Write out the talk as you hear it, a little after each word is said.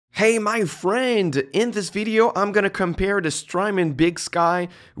Hey my friend, in this video I'm gonna compare the Strymon Big Sky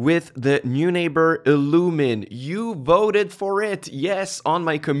with the Neunaber Illumine. You voted for it, yes, on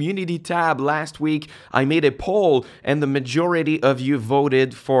my community tab last week I made a poll and the majority of you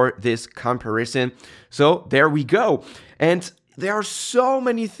voted for this comparison. So there we go. And there are so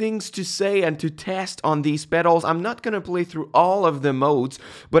many things to say and to test on these pedals. I'm not going to play through all of the modes,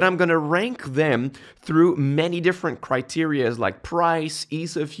 but I'm going to rank them through many different criteria like price,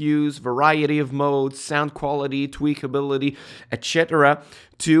 ease of use, variety of modes, sound quality, tweakability, etc.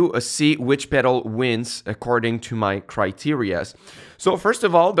 to see which pedal wins according to my criteria. So first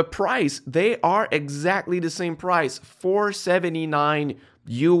of all, the price, they are exactly the same price, $479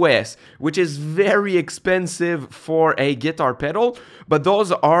 US, which is very expensive for a guitar pedal, but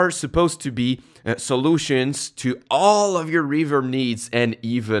those are supposed to be solutions to all of your reverb needs and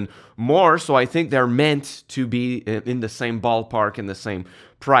even more. So I think they're meant to be in the same ballpark, in the same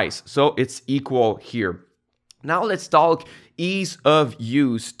price. So it's equal here. Now let's talk ease of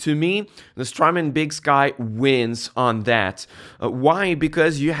use. To me, the Strymon Big Sky wins on that. Why?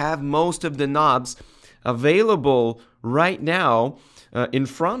 Because you have most of the knobs available right now in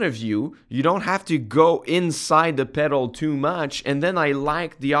front of you. You don't have to go inside the pedal too much. And then I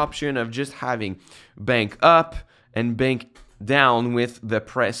like the option of just having bank up and bank down with the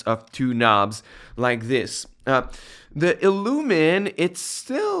press of two knobs like this. The Illumine, it's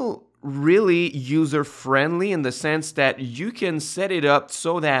still really user-friendly in the sense that you can set it up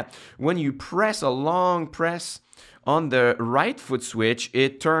so that when you press a long press on the right foot switch,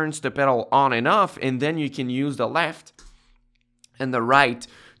 it turns the pedal on and off, and then you can use the left and the right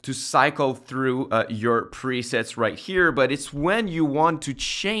to cycle through your presets right here. But it's when you want to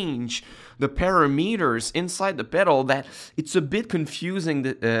change the parameters inside the pedal that it's a bit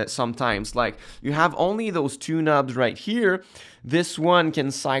confusing sometimes. Like you have only those two knobs right here. This one can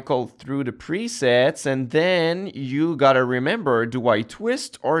cycle through the presets, and then you gotta remember, do I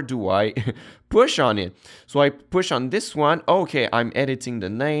twist or do I push on it? So I push on this one. Okay, I'm editing the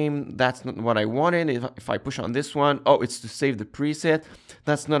name. That's not what I wanted. If I push on this one, oh, it's to save the preset.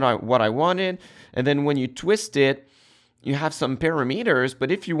 That's not what I wanted. And then when you twist it, you have some parameters,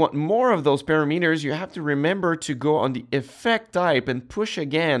 but if you want more of those parameters, you have to remember to go on the effect type and push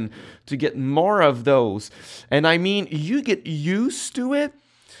again to get more of those. And I mean, you get used to it,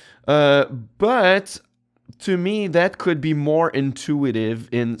 but to me, that could be more intuitive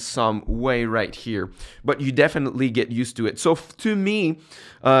in some way right here. But you definitely get used to it. So to me,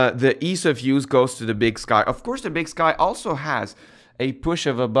 the ease of use goes to the Big Sky. Of course, the Big Sky also has a push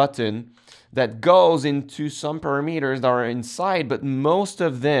of a button that goes into some parameters that are inside, but most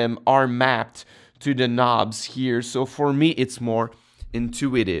of them are mapped to the knobs here. So for me, it's more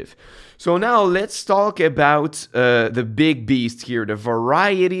intuitive. So now let's talk about the big beast here, the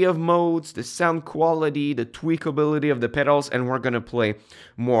variety of modes, the sound quality, the tweakability of the pedals, and we're gonna play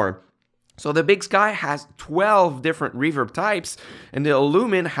more. So the Big Sky has 12 different reverb types and the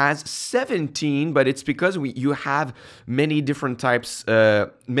Illumine has 17, but it's because you have many different types,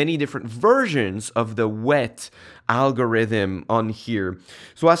 many different versions of the wet algorithm on here.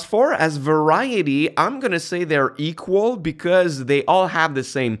 So as far as variety, I'm gonna say they're equal because they all have the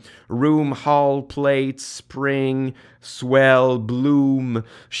same room, hall, plate, spring, swell, bloom,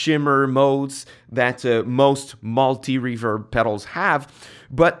 shimmer modes that most multi-reverb pedals have.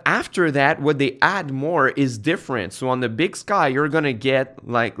 But after that, what they add more is different. So on the Big Sky, you're gonna get,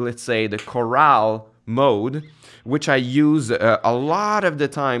 like, let's say the chorale mode, which I use a lot of the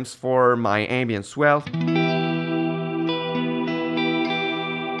times for my ambient swell.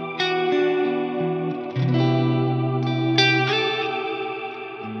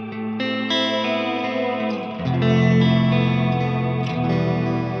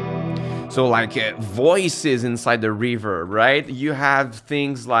 So like voices inside the reverb, right? You have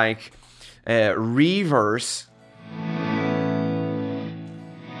things like reverse.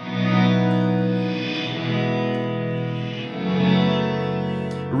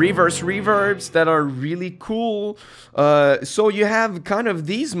 Reverse reverbs that are really cool. So you have kind of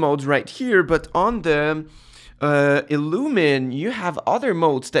these modes right here, but on the Illumine, you have other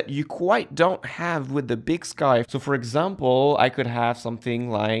modes that you quite don't have with the Big Sky. So for example, I could have something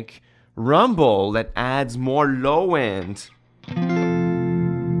like rumble that adds more low end.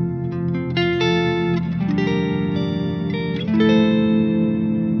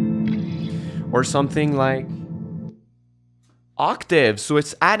 Or something like octave, so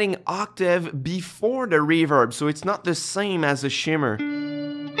it's adding octave before the reverb, so it's not the same as a shimmer.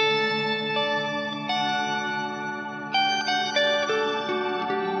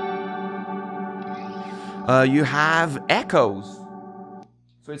 You have echoes.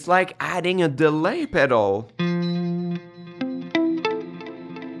 So it's like adding a delay pedal.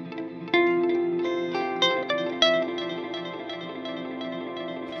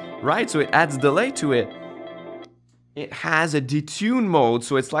 Right, so it adds delay to it. It has a detune mode,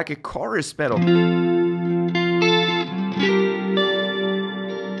 so it's like a chorus pedal.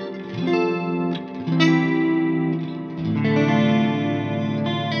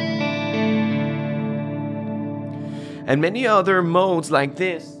 And many other modes like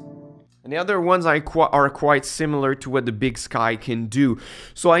this. And the other ones are quite similar to what the Big Sky can do.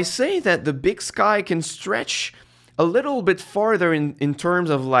 So I say that the Big Sky can stretch a little bit farther in terms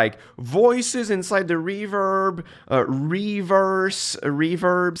of like voices inside the reverb, reverbs,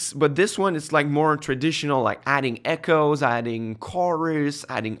 but this one is like more traditional, like adding echoes, adding chorus,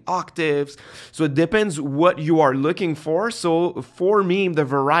 adding octaves. So it depends what you are looking for. So for me, the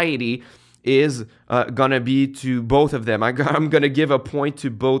variety is gonna be to both of them. I'm gonna give a point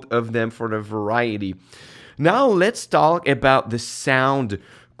to both of them for the variety. Now let's talk about the sound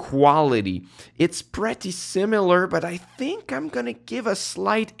quality. It's pretty similar, but I think I'm gonna give a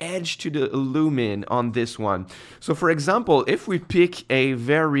slight edge to the Illumine on this one. So for example, if we pick a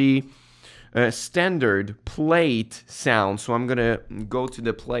very standard plate sound, so I'm gonna go to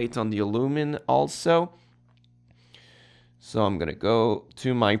the plate on the Illumine also. So I'm gonna go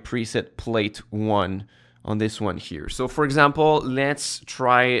to my preset plate 1 on this one here. So for example, let's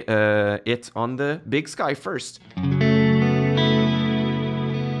try it on the Big Sky first.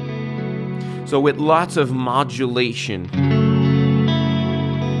 So with lots of modulation.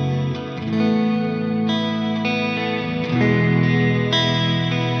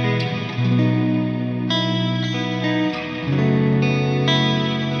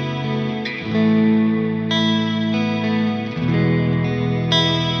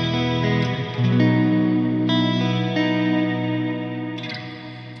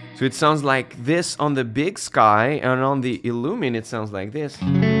 So it sounds like this on the Big Sky, and on the Illumine it sounds like this.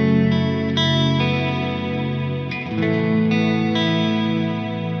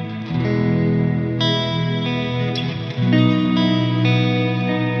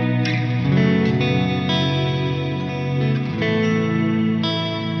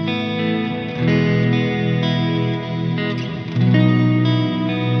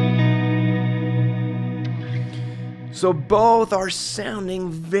 So both are sounding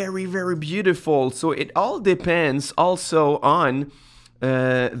very, very beautiful. So it all depends also on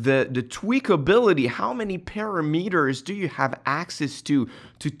the tweakability. How many parameters do you have access to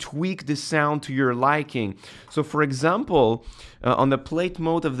tweak the sound to your liking? So for example, on the plate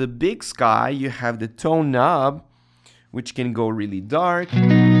mode of the Big Sky, you have the tone knob, which can go really dark.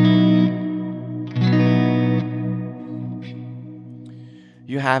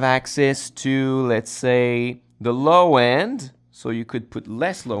 You have access to, let's say, the low end, so you could put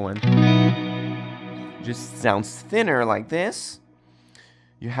less low end. Just sounds thinner like this.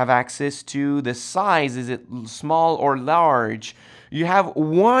 You have access to the size, is it small or large? You have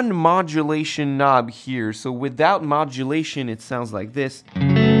one modulation knob here, so without modulation it sounds like this.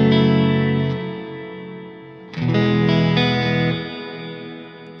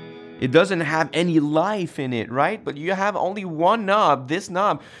 It doesn't have any life in it, right? But you have only one knob. This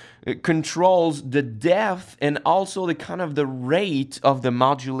knob controls the depth and also the kind of the rate of the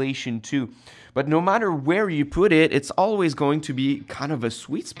modulation too. But no matter where you put it, it's always going to be kind of a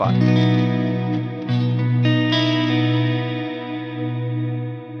sweet spot.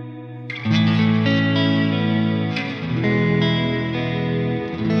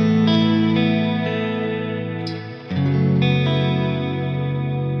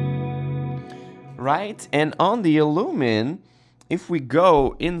 Right? And on the Illumine, if we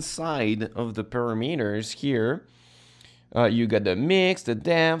go inside of the parameters here, you got the mix, the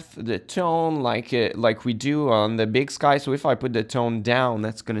depth, the tone, like we do on the Big Sky. So if I put the tone down,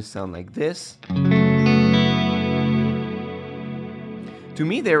 that's gonna sound like this. To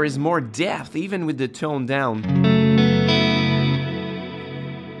me, there is more depth even with the tone down.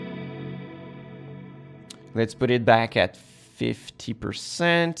 Let's put it back at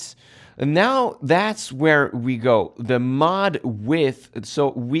 50%. And now that's where we go, the mod width,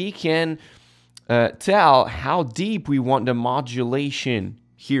 so we can tell how deep we want the modulation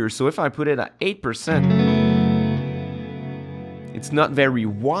here. So if I put it at 8%, it's not very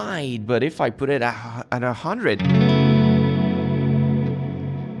wide, but if I put it at 100,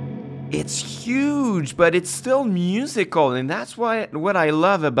 it's huge, but it's still musical, and that's what I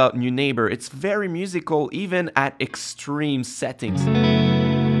love about Neunaber. It's very musical even at extreme settings.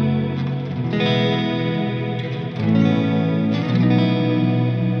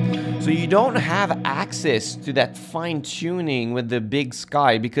 So you don't have access to that fine tuning with the Big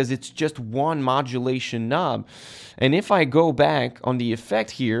Sky because it's just one modulation knob. And if I go back on the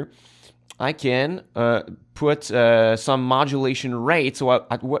effect here, I can put some modulation rate. So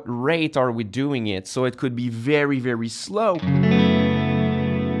at what rate are we doing it? So it could be very, very slow.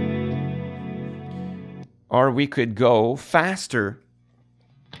 Or we could go faster.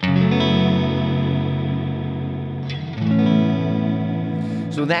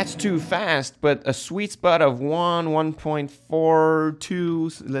 So that's too fast, but a sweet spot of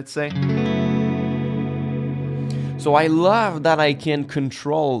 1.42, let's say. So I love that I can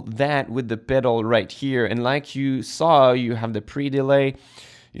control that with the pedal right here. And like you saw, you have the pre-delay,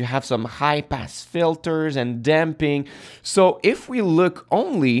 you have some high-pass filters and damping. So if we look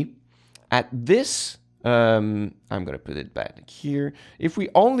only at this, I'm gonna put it back here. If we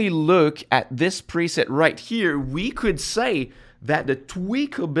only look at this preset right here, we could say that the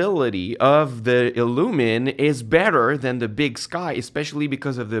tweakability of the Illumine is better than the Big Sky, especially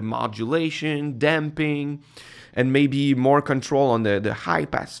because of the modulation, damping, and maybe more control on the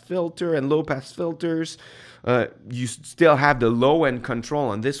high-pass filter and low-pass filters. You still have the low-end control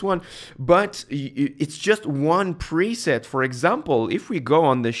on this one, but it's just one preset. For example, if we go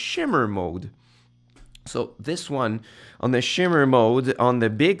on the shimmer mode, so this one on the shimmer mode on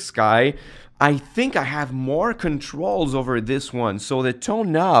the Big Sky, I think I have more controls over this one. So the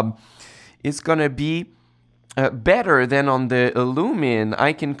tone knob is gonna be better than on the Illumine.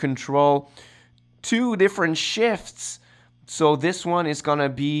 I can control 2 different shifts. So this one is gonna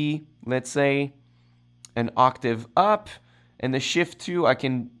be, let's say, an octave up, and the shift 2 I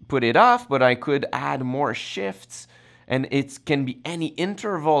can put it off, but I could add more shifts, and it can be any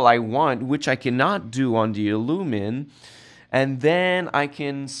interval I want, which I cannot do on the Illumine. And then I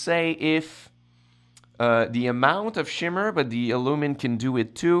can say if the amount of shimmer, but the Illumine can do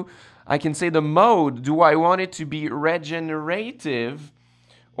it too. I can say the mode, do I want it to be regenerative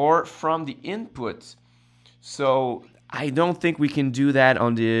or from the input? So I don't think we can do that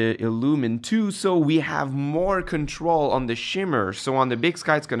on the Illumine too, so we have more control on the shimmer. So on the Big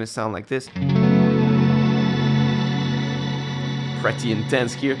Sky, it's gonna sound like this. Pretty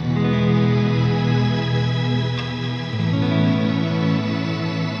intense here.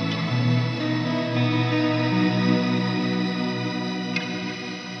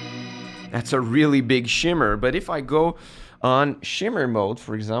 That's a really big shimmer, but if I go on shimmer mode,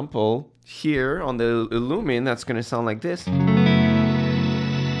 for example, here on the Illumine, that's gonna sound like this.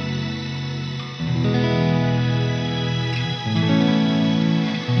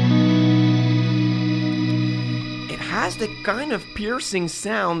 It has the kind of piercing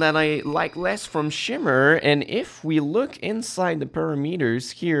sound that I like less from shimmer, and if we look inside the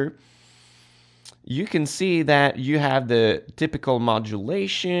parameters here, you can see that you have the typical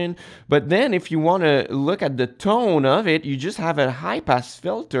modulation, but then if you want to look at the tone of it, you just have a high-pass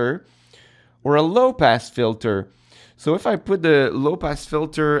filter or a low-pass filter. So if I put the low-pass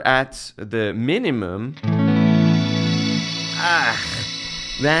filter at the minimum,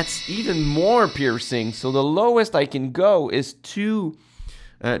 that's even more piercing. So the lowest I can go is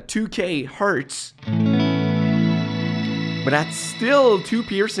 2K hertz, but that's still too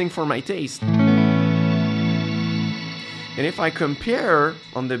piercing for my taste. And if I compare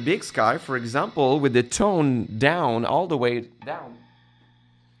on the Big Sky, for example, with the tone down, all the way down,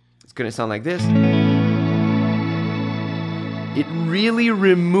 it's gonna sound like this. It really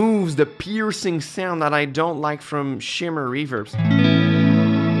removes the piercing sound that I don't like from shimmer reverbs.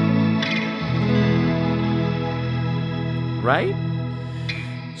 Right?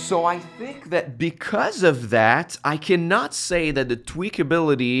 So I think that because of that, I cannot say that the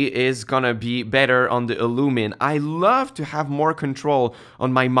tweakability is gonna be better on the Illumine. I love to have more control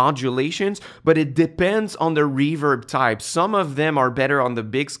on my modulations, but it depends on the reverb type. Some of them are better on the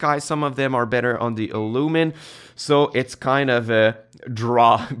Big Sky, some of them are better on the Illumine. So it's kind of a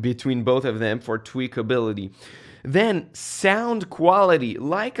draw between both of them for tweakability. Then sound quality,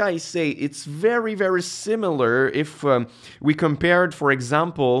 like I say, it's very, very similar if we compared, for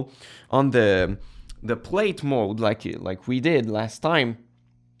example, on the plate mode, like we did last time.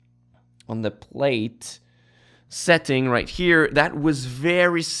 On the plate setting right here, that was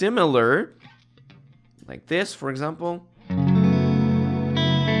very similar, like this, for example.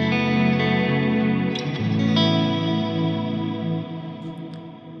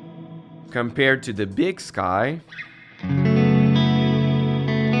 Compared to the Big Sky.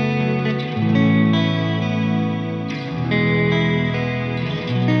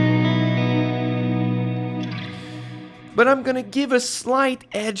 But I'm gonna give a slight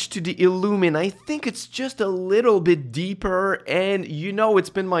edge to the Illumine. I think it's just a little bit deeper, and you know it's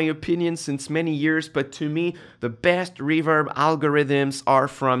been my opinion since many years, but to me, the best reverb algorithms are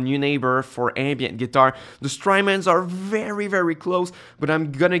from Neunaber for ambient guitar. The Strymons are very, very close, but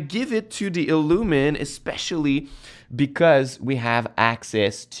I'm gonna give it to the Illumine, especially because we have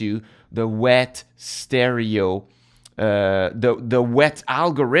access to the wet stereo, the wet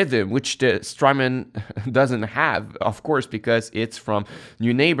algorithm, which the Strymon doesn't have, of course, because it's from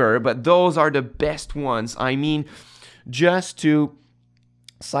Neunaber, but those are the best ones. I mean, just to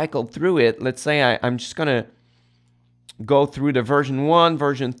cycle through it, let's say I'm just gonna go through the version 1,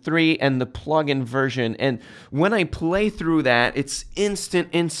 version 3, and the plugin version, and when I play through that, it's instant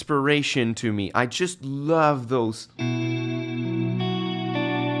inspiration to me. I just love those.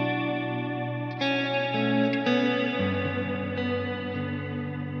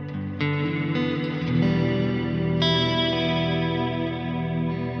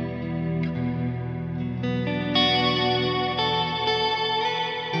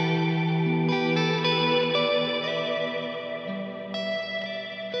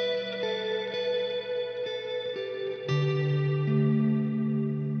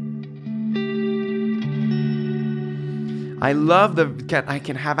 I love I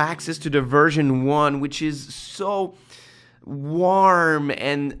can have access to the version 1, which is so warm,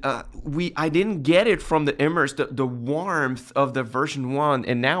 and I didn't get it from the Immerse, the warmth of the version 1,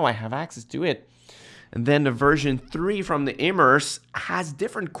 and now I have access to it. And then the version 3 from the Immerse has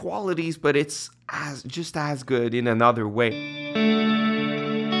different qualities, but it's just as good in another way.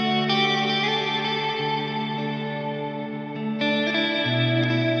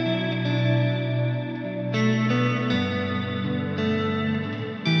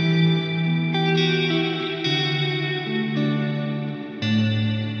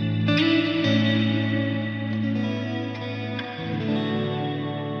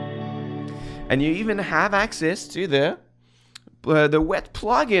 And you even have access to the wet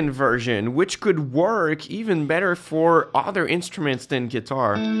plugin version, which could work even better for other instruments than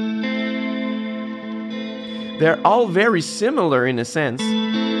guitar. They're all very similar in a sense.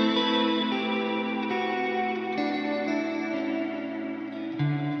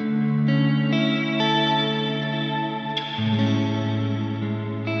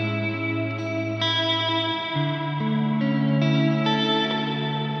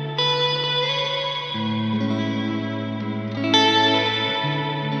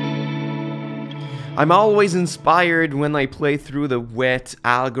 I'm always inspired when I play through the wet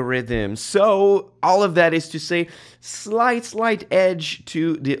algorithm. So all of that is to say, slight edge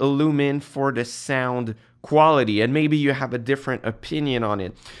to the Illumine for the sound quality, and maybe you have a different opinion on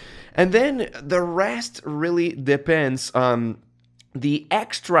it. And then the rest really depends on the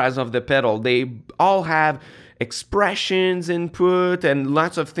extras of the pedal. They all have expressions input and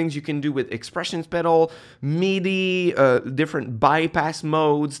lots of things you can do with expressions pedal, MIDI, different bypass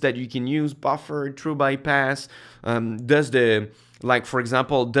modes that you can use, buffer, true bypass. Like for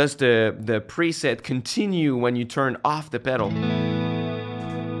example, does the preset continue when you turn off the pedal?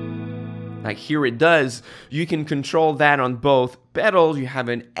 Like here it does. You can control that on both pedals. You have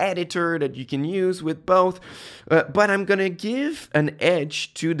an editor that you can use with both. But I'm gonna give an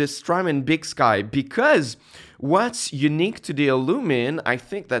edge to the Strymon Big Sky because what's unique to the Illumine, I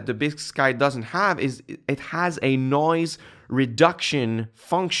think that the Big Sky doesn't have, is it has a noise reduction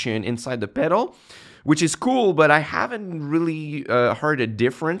function inside the pedal, which is cool, but I haven't really heard a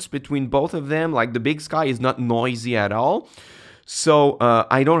difference between both of them. Like the Big Sky is not noisy at all. So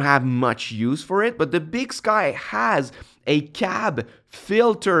I don't have much use for it, but the Big Sky has a cab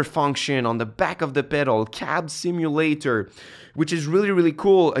filter function on the back of the pedal, cab simulator, which is really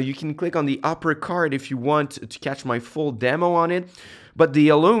cool. You can click on the upper card if you want to catch my full demo on it, but the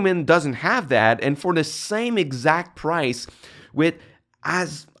Illumine doesn't have that, and for the same exact price, with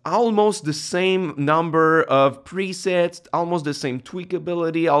almost the same number of presets, almost the same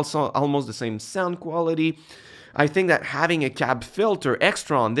tweakability, also almost the same sound quality, I think that having a cab filter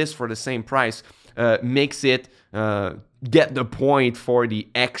extra on this for the same price makes it get the point for the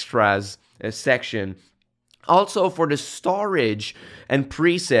extras section. Also for the storage and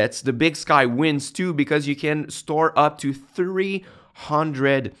presets, the Big Sky wins too because you can store up to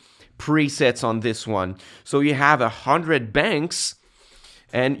 300 presets on this one. So you have 100 banks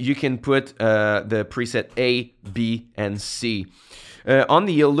and you can put the preset A, B, and C. On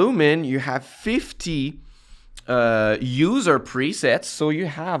the Illumine, you have 50 user presets, so you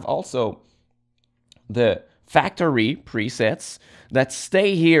have also the factory presets that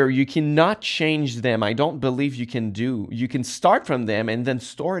stay here. You cannot change them. I don't believe you can start from them and then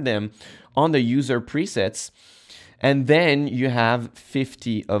store them on the user presets. And then you have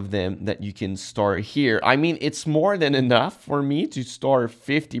 50 of them that you can store here. I mean, it's more than enough for me to store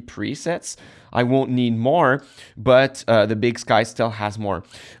 50 presets. I won't need more, but the Big Sky still has more.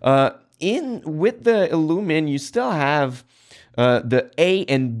 With the Illumine, you still have the A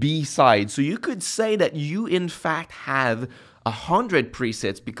and B side. So you could say that you in fact have 100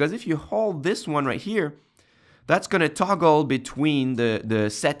 presets, because if you hold this one right here, that's going to toggle between the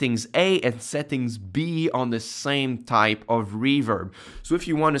settings A and settings B on the same type of reverb. So if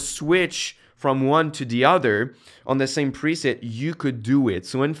you want to switch from one to the other on the same preset, you could do it.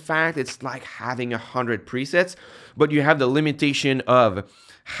 So in fact, it's like having 100 presets, but you have the limitation of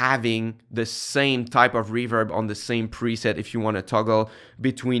having the same type of reverb on the same preset if you want to toggle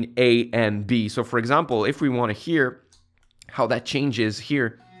between A and B. So for example, if we want to hear how that changes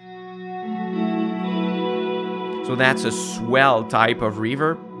here, so that's a swell type of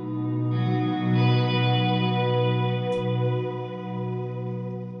reverb.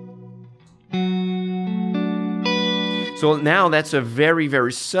 So now that's a very,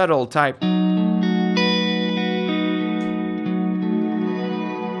 very subtle type.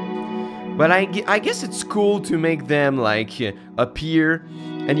 But I guess it's cool to make them like appear,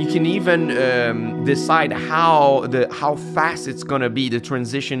 and you can even decide how fast it's gonna be, the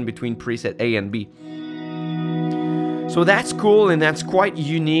transition between preset A and B. So that's cool, and that's quite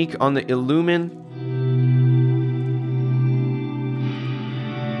unique on the Illumine.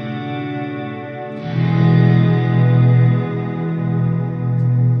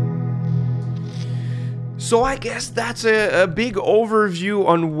 So I guess that's a big overview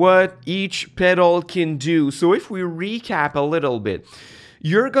on what each pedal can do. So if we recap a little bit,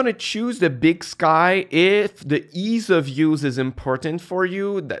 you're gonna choose the Big Sky if the ease of use is important for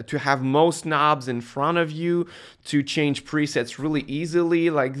you, to have most knobs in front of you, to change presets really easily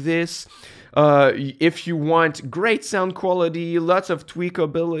like this. If you want great sound quality, lots of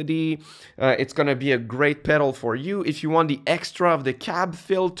tweakability, it's gonna be a great pedal for you. If you want the extra of the cab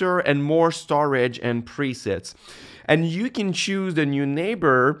filter and more storage and presets. And you can choose the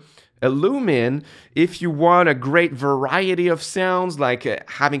Neunaber Illumine if you want a great variety of sounds, like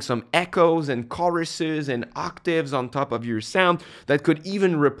having some echoes and choruses and octaves on top of your sound that could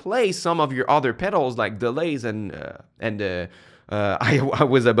even replace some of your other pedals like delays and I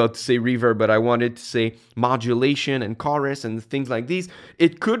was about to say reverb, but I wanted to say modulation and chorus and things like these.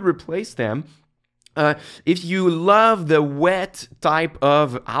 It could replace them. If you love the wet type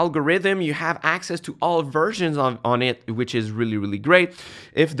of algorithm, you have access to all versions on it, which is really, really great.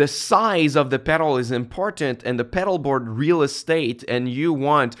 If the size of the pedal is important and the pedalboard real estate, and you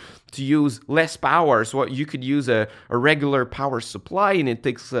want to use less power, so you could use a regular power supply and it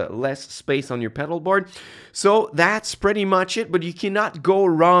takes less space on your pedalboard. So that's pretty much it, but you cannot go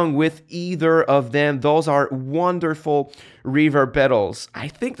wrong with either of them. Those are wonderful reverb pedals. I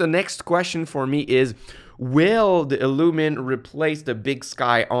think the next question for me is, will the Illumine replace the Big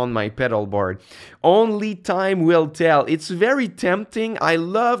Sky on my pedalboard? Only time will tell. It's very tempting. I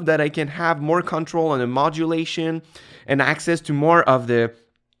love that I can have more control on the modulation and access to more of the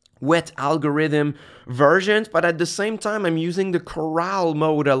wet algorithm versions, but at the same time I'm using the chorale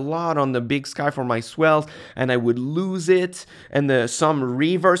mode a lot on the Big Sky for my swells, and I would lose it, and some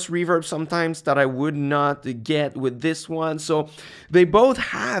reverse reverb sometimes that I would not get with this one. So they both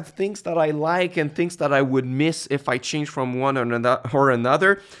have things that I like and things that I would miss if I change from one or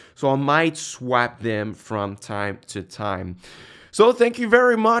another, so I might swap them from time to time. So thank you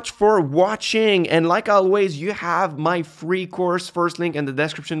very much for watching, and like always, you have my free course, first link in the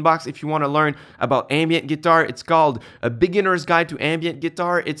description box if you want to learn about ambient guitar. It's called A Beginner's Guide to Ambient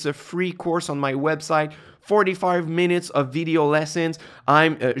Guitar. It's a free course on my website. 45 minutes of video lessons.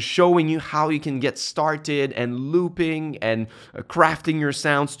 I'm showing you how you can get started and looping and crafting your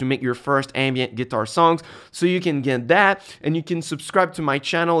sounds to make your first ambient guitar songs. So you can get that, and you can subscribe to my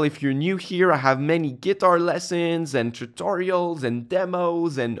channel if you're new here. I have many guitar lessons and tutorials and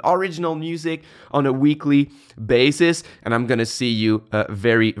demos and original music on a weekly basis, and I'm gonna see you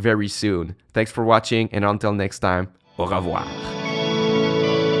very, very soon. Thanks for watching, and until next time, au revoir.